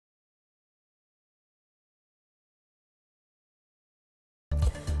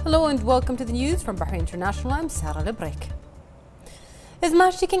Hello and welcome to the news from Bahrain International. I'm Sarah Lebreik. His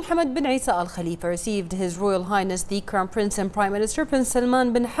Majesty King Hamad bin Isa Al Khalifa received His Royal Highness the Crown Prince and Prime Minister Prince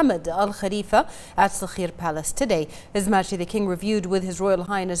Salman bin Hamad Al Khalifa at Sakhir Palace today. His Majesty the King reviewed with His Royal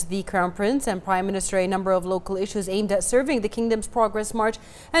Highness the Crown Prince and Prime Minister a number of local issues aimed at serving the Kingdom's progress march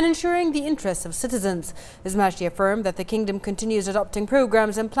and ensuring the interests of citizens. His Majesty affirmed that the Kingdom continues adopting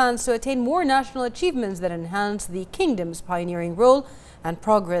programs and plans to attain more national achievements that enhance the Kingdom's pioneering role and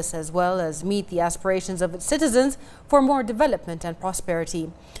progress, as well as meet the aspirations of its citizens for more development and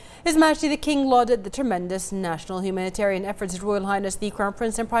prosperity. His Majesty the King lauded the tremendous national humanitarian efforts His Royal Highness the Crown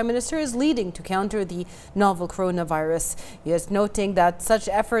Prince and Prime Minister is leading to counter the novel coronavirus. He is noting that such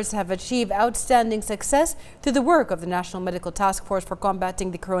efforts have achieved outstanding success through the work of the National Medical Task Force for combating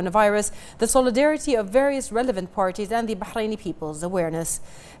the coronavirus, the solidarity of various relevant parties and the Bahraini people's awareness.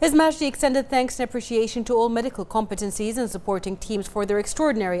 His Majesty extended thanks and appreciation to all medical competencies and supporting teams for their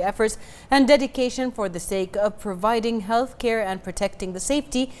extraordinary efforts and dedication for the sake of providing health care and protecting the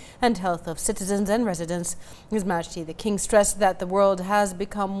safety and health of citizens and residents. His Majesty the King stressed that the world has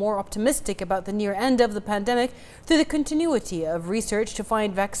become more optimistic about the near end of the pandemic through the continuity of research to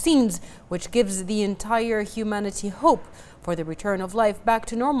find vaccines, which gives the entire humanity hope for the return of life back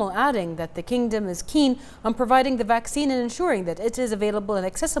to normal, adding that the Kingdom is keen on providing the vaccine and ensuring that it is available and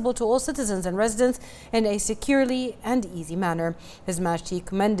accessible to all citizens and residents in a securely and easy manner. His Majesty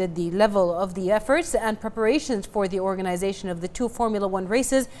commended the level of the efforts and preparations for the organization of the 2 Formula 1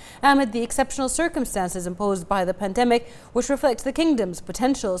 races amid the exceptional circumstances imposed by the pandemic, which reflects the Kingdom's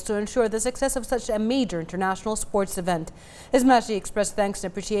potentials to ensure the success of such a major international sports event. His Majesty expressed thanks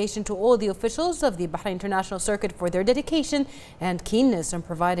and appreciation to all the officials of the Bahrain International Circuit for their dedication and keenness in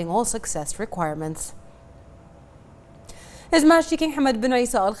providing all success requirements. His Majesty King Hamad bin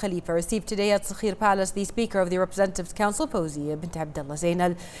Isa Al Khalifa received today at Sakhir Palace the Speaker of the Representatives Council, Fawzia bint Abdullah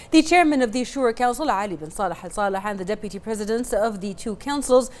Zainal, the Chairman of the Shura Council, Ali bin Saleh Al Saleh, and the Deputy Presidents of the 2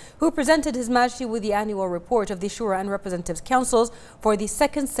 councils, who presented His Majesty with the annual report of the Shura and Representatives Councils for the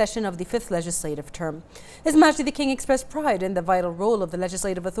 2nd session of the 5th legislative term. His Majesty the King expressed pride in the vital role of the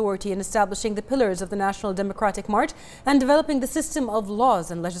legislative authority in establishing the pillars of the national democratic march and developing the system of laws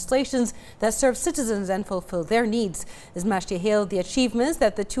and legislations that serve citizens and fulfill their needs. His Majesty hailed the achievements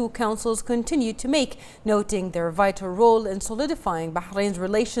that the 2 councils continue to make, noting their vital role in solidifying Bahrain's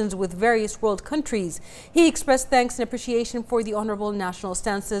relations with various world countries. He expressed thanks and appreciation for the honorable national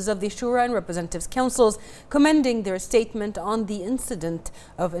stances of the Shura and Representatives Councils, commending their statement on the incident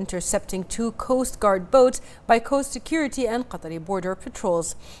of intercepting 2 Coast Guard boats by Coast Security and Qatari border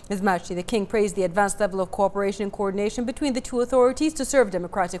patrols. His Majesty the King praised the advanced level of cooperation and coordination between the 2 authorities to serve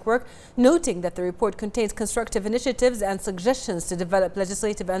democratic work, noting that the report contains constructive initiatives and suggestions to develop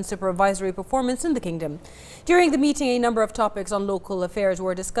legislative and supervisory performance in the Kingdom. During the meeting, a number of topics on local affairs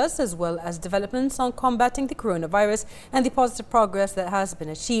were discussed, as well as developments on combating the coronavirus and the positive progress that has been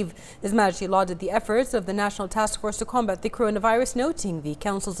achieved. His Majesty lauded the efforts of the National Task Force to combat the coronavirus, noting the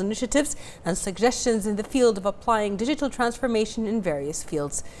Council's initiatives and suggestions in the field of applying digital transformation in various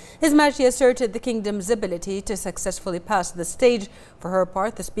fields. His Majesty asserted the Kingdom's ability to successfully pass the stage. For her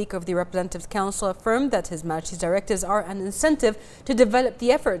part, the Speaker of the Representatives Council affirmed that His Majesty's directives are an incentive to develop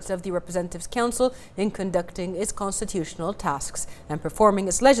the efforts of the Representatives Council in conducting its constitutional tasks and performing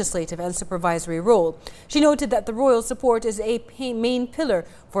its legislative and supervisory role. She noted that the royal support is a main pillar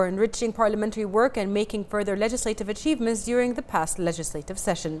for enriching parliamentary work and making further legislative achievements during the past legislative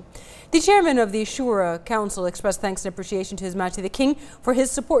session. The Chairman of the Shura Council expressed thanks and appreciation to His Majesty the King for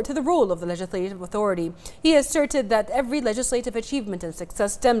his support to the role of the legislative authority. He asserted that every legislative achievement and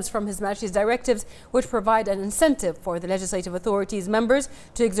success stems from His Majesty's directives, which provide an incentive for the legislative authority's members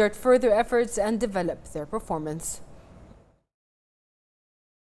to exert further efforts and develop their performance.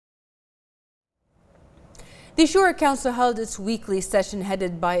 The Shura Council held its weekly session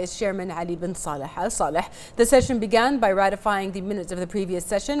headed by its chairman Ali bin Saleh Al Saleh. The session began by ratifying the minutes of the previous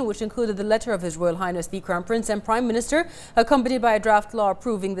session, which included the letter of His Royal Highness the Crown Prince and Prime Minister, accompanied by a draft law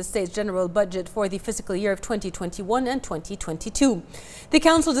approving the state's general budget for the fiscal year of 2021 and 2022. The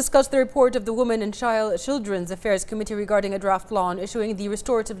Council discussed the report of the Women and Children's Affairs Committee regarding a draft law on issuing the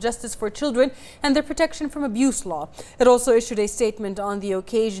restorative justice for children and their protection from abuse law. It also issued a statement on the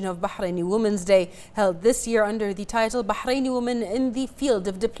occasion of Bahraini Women's Day, held this year under the title Bahraini Women in the Field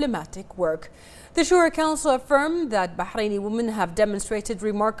of Diplomatic Work. The Shura Council affirmed that Bahraini women have demonstrated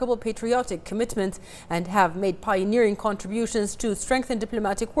remarkable patriotic commitment and have made pioneering contributions to strengthen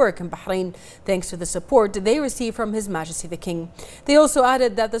diplomatic work in Bahrain, thanks to the support they receive from His Majesty the King. They also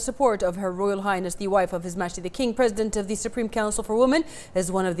added that the support of Her Royal Highness, the wife of His Majesty the King, President of the Supreme Council for Women,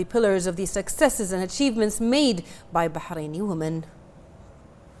 is one of the pillars of the successes and achievements made by Bahraini women.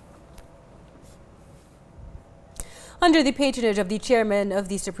 Under the patronage of the chairman of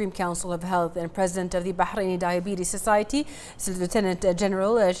the Supreme Council of Health and president of the Bahraini Diabetes Society, Lieutenant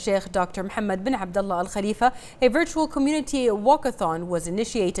General Sheikh Dr. Mohammed bin Abdullah Al Khalifa, a virtual community walkathon was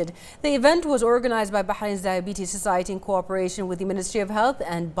initiated. The event was organized by Bahrain's Diabetes Society in cooperation with the Ministry of Health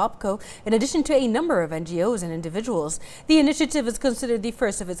and BOPCO, in addition to a number of NGOs and individuals. The initiative is considered the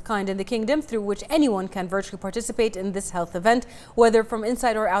first of its kind in the kingdom, through which anyone can virtually participate in this health event, whether from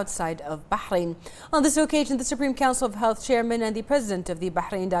inside or outside of Bahrain. On this occasion, the Supreme Council of Health Chairman and the President of the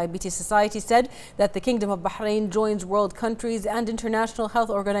Bahrain Diabetes Society said that the Kingdom of Bahrain joins world countries and international health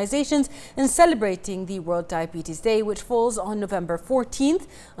organizations in celebrating the World Diabetes Day, which falls on November 14th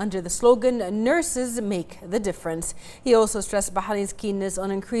under the slogan, "Nurses Make the Difference." He also stressed Bahrain's keenness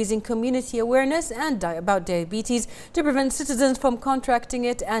on increasing community awareness and about diabetes to prevent citizens from contracting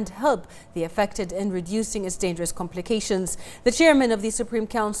it and help the affected in reducing its dangerous complications. The Chairman of the Supreme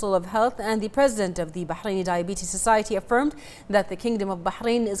Council of Health and the President of the Bahraini Diabetes Society affirmed that the Kingdom of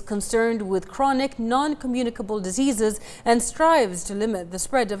Bahrain is concerned with chronic, non-communicable diseases and strives to limit the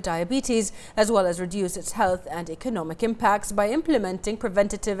spread of diabetes, as well as reduce its health and economic impacts by implementing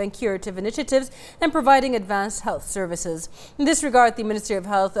preventative and curative initiatives and providing advanced health services. In this regard, the Ministry of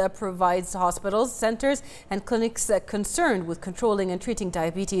Health provides hospitals, centers, and clinics concerned with controlling and treating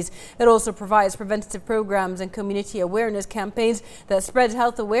diabetes. It also provides preventative programs and community awareness campaigns that spread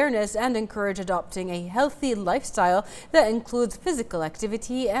health awareness and encourage adopting a healthy lifestyle that includes physical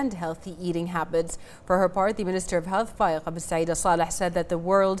activity and healthy eating habits. For her part, the Minister of Health, Faiqa bin Saida Saleh, said that the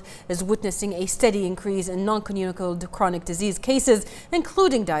world is witnessing a steady increase in non-communicable chronic disease cases,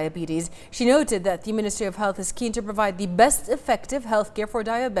 including diabetes. She noted that the Ministry of Health is keen to provide the best effective healthcare for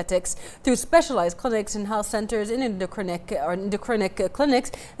diabetics through specialized clinics and health centers in endocrinic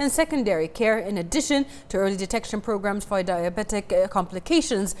clinics and secondary care, in addition to early detection programs for diabetic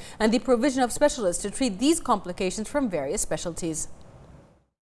complications and the provision of specialists to treat these complications from various specialties.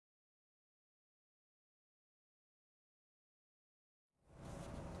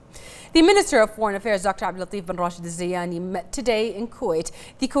 The Minister of Foreign Affairs, Dr. Abdul Latif bin Rashid Al Zayani, met today in Kuwait.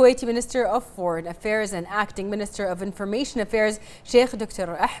 The Kuwaiti Minister of Foreign Affairs and Acting Minister of Information Affairs, Sheikh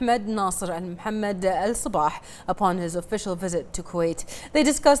Dr. Ahmed Nasser Al Mohammed Al Sabah, upon his official visit to Kuwait. They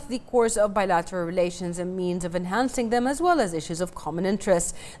discussed the course of bilateral relations and means of enhancing them, as well as issues of common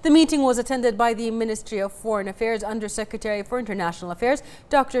interest. The meeting was attended by the Ministry of Foreign Affairs Under Secretary for International Affairs,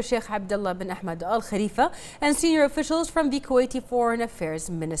 Dr. Sheikh Abdullah bin Ahmed Al Khalifa, and senior officials from the Kuwaiti Foreign Affairs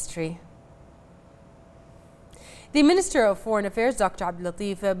Ministry. The Minister of Foreign Affairs, Dr. Abdul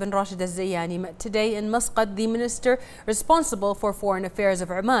Latif bin Rashid Al Zayani, met today in Muscat the Minister responsible for Foreign Affairs of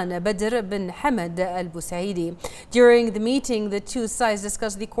Oman, Badr bin Hamad Al Busaidi. During the meeting, the two sides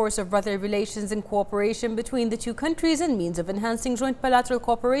discussed the course of brotherly relations and cooperation between the two countries and means of enhancing joint bilateral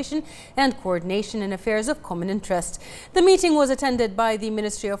cooperation and coordination in affairs of common interest. The meeting was attended by the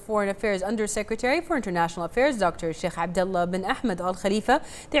Ministry of Foreign Affairs Under Secretary for International Affairs, Dr. Sheikh Abdullah bin Ahmed Al Khalifa,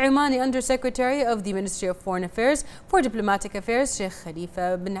 the Omani Under Secretary of the Ministry of Foreign Affairs for Diplomatic Affairs, Sheikh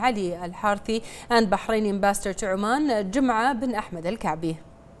Khalifa bin Ali Al Harthi, and Bahraini Ambassador to Oman, Jum'a bin Ahmed Al Ka'bi.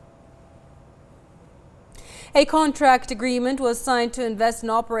 A contract agreement was signed to invest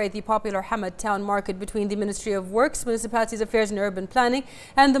and operate the popular Hamad Town Market between the Ministry of Works, Municipalities Affairs and Urban Planning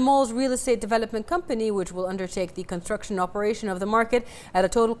and the mall's real estate development company, which will undertake the construction and operation of the market at a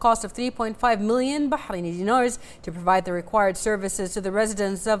total cost of 3.5 million Bahraini dinars to provide the required services to the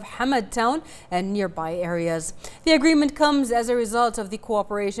residents of Hamad Town and nearby areas. The agreement comes as a result of the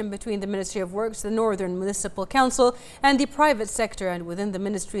cooperation between the Ministry of Works, the Northern Municipal Council and the private sector, and within the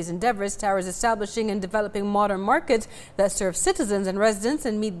ministry's endeavors towards establishing and developing modern markets that serve citizens and residents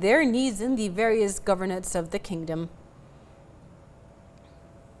and meet their needs in the various governorates of the kingdom.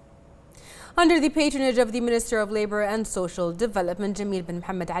 Under the patronage of the Minister of Labour and Social Development, Jamil bin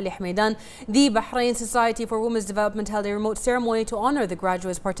Mohammed Ali Hamdan, the Bahrain Society for Women's Development held a remote ceremony to honour the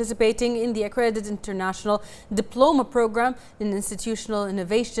graduates participating in the accredited international diploma program in institutional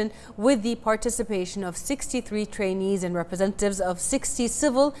innovation, with the participation of 63 trainees and representatives of 60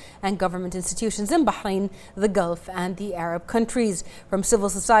 civil and government institutions in Bahrain, the Gulf and the Arab countries, from civil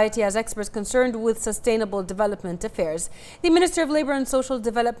society as experts concerned with sustainable development affairs. The Minister of Labour and Social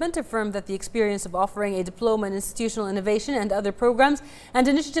Development affirmed that the experience of offering a diploma in institutional innovation and other programs and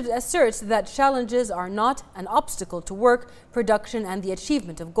initiatives asserts that challenges are not an obstacle to work, production and the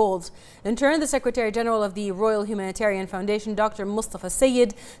achievement of goals. In turn, the Secretary General of the Royal Humanitarian Foundation, Dr. Mustafa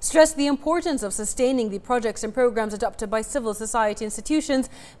Sayyid, stressed the importance of sustaining the projects and programs adopted by civil society institutions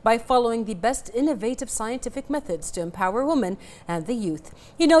by following the best innovative scientific methods to empower women and the youth.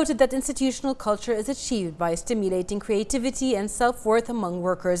 He noted that institutional culture is achieved by stimulating creativity and self-worth among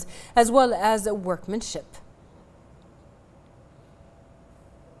workers, as well as workmanship.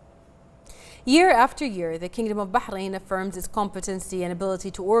 Year after year, the Kingdom of Bahrain affirms its competency and ability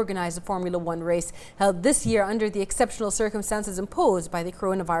to organize a Formula One race held this year under the exceptional circumstances imposed by the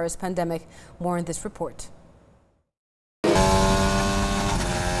coronavirus pandemic. More in this report.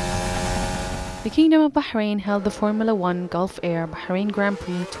 The Kingdom of Bahrain held the Formula One Gulf Air Bahrain Grand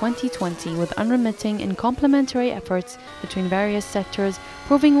Prix 2020 with unremitting and complementary efforts between various sectors,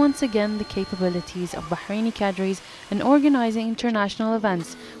 proving once again the capabilities of Bahraini cadres in organizing international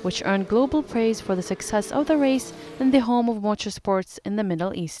events, which earned global praise for the success of the race in the home of motorsports in the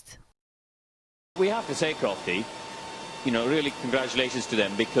Middle East. We have to say, Crofty, really congratulations to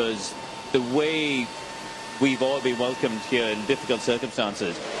them, because the way we've all been welcomed here in difficult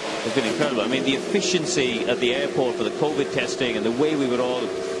circumstances has been incredible. I mean, the efficiency at the airport for the COVID testing and the way we were all,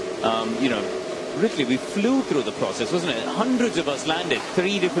 literally we flew through the process, wasn't it? Hundreds of us landed,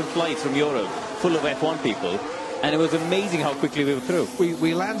 3 different flights from Europe, full of F1 people. And it was amazing how quickly we were through.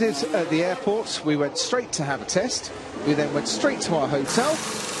 We landed at the airport. We went straight to have a test. We then went straight to our hotel.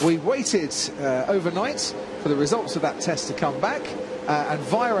 We waited overnight for the results of that test to come back. And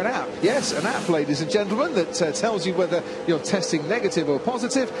via an app, yes, an app, ladies and gentlemen, that tells you whether you're testing negative or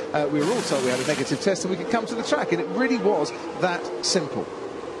positive. We were all told we had a negative test and we could come to the track. And it really was that simple.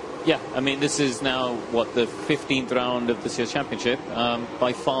 Yeah, I mean, this is now, the 15th round of this year's championship.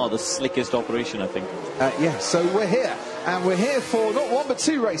 By far the slickest operation, I think. Yeah, so we're here. And we're here for not 1 but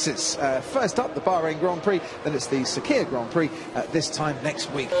 2 races. First up, the Bahrain Grand Prix. Then it's the Sakhir Grand Prix this time next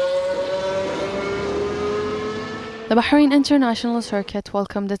week. The Bahrain International Circuit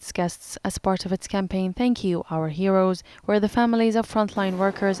welcomed its guests as part of its campaign Thank You, Our Heroes, where the families of frontline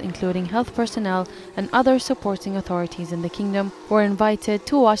workers, including health personnel and other supporting authorities in the kingdom, were invited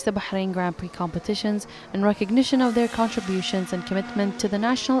to watch the Bahrain Grand Prix competitions in recognition of their contributions and commitment to the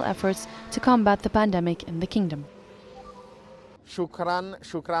national efforts to combat the pandemic in the kingdom. Shukran,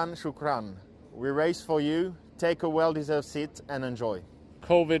 shukran, shukran. We race for you. Take a well-deserved seat and enjoy.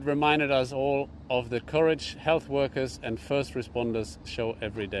 COVID reminded us all of the courage health workers and first responders show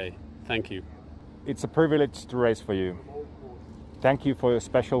every day. Thank you. It's a privilege to race for you. Thank you for your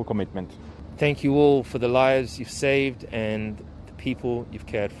special commitment. Thank you all for the lives you've saved and the people you've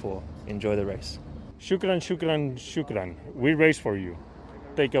cared for. Enjoy the race. Shukran, shukran, shukran. We race for you.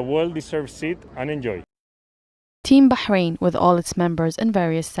 Take a well-deserved seat and enjoy. Team Bahrain, with all its members in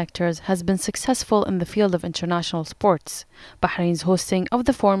various sectors, has been successful in the field of international sports. Bahrain's hosting of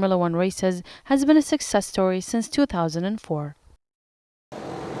the Formula One races has been a success story since 2004.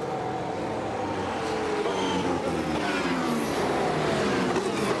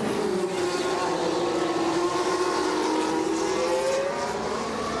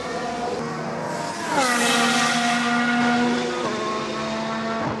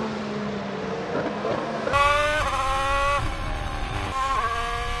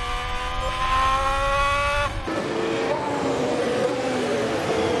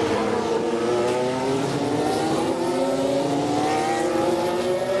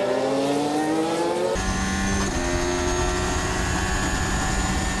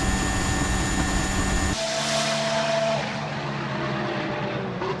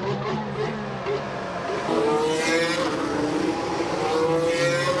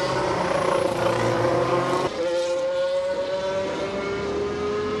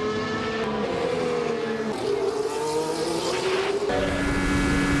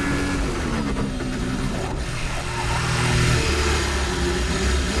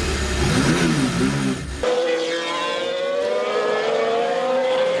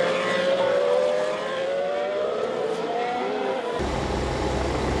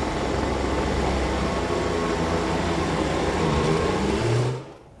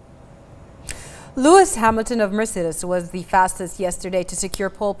 Lewis Hamilton of Mercedes was the fastest yesterday to secure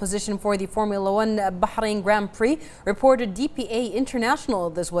pole position for the Formula One Bahrain Grand Prix, reported DPA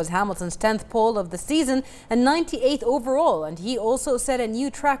International. This was Hamilton's 10th pole of the season and 98th overall, and he also set a new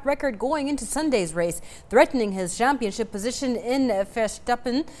track record going into Sunday's race, threatening his championship position in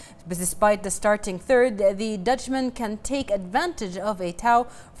Verstappen. Despite the starting third, the Dutchman can take advantage of a tow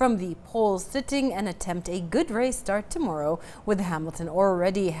from the pole sitting and attempt a good race start tomorrow, with Hamilton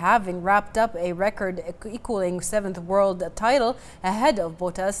already having wrapped up a record equaling 7th world title ahead of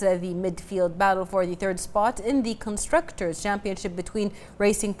Bottas. The midfield battle for the third spot in the Constructors' Championship between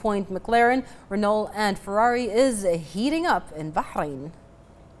Racing Point, McLaren, Renault and Ferrari is heating up in Bahrain.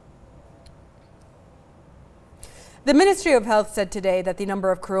 The Ministry of Health said today that the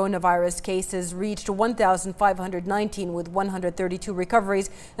number of coronavirus cases reached 1,519 with 132 recoveries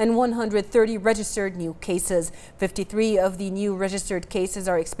and 130 registered new cases. 53 of the new registered cases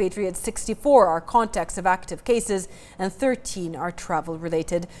are expatriates, 64 are contacts of active cases, and 13 are travel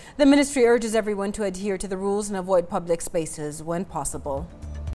related. The ministry urges everyone to adhere to the rules and avoid public spaces when possible.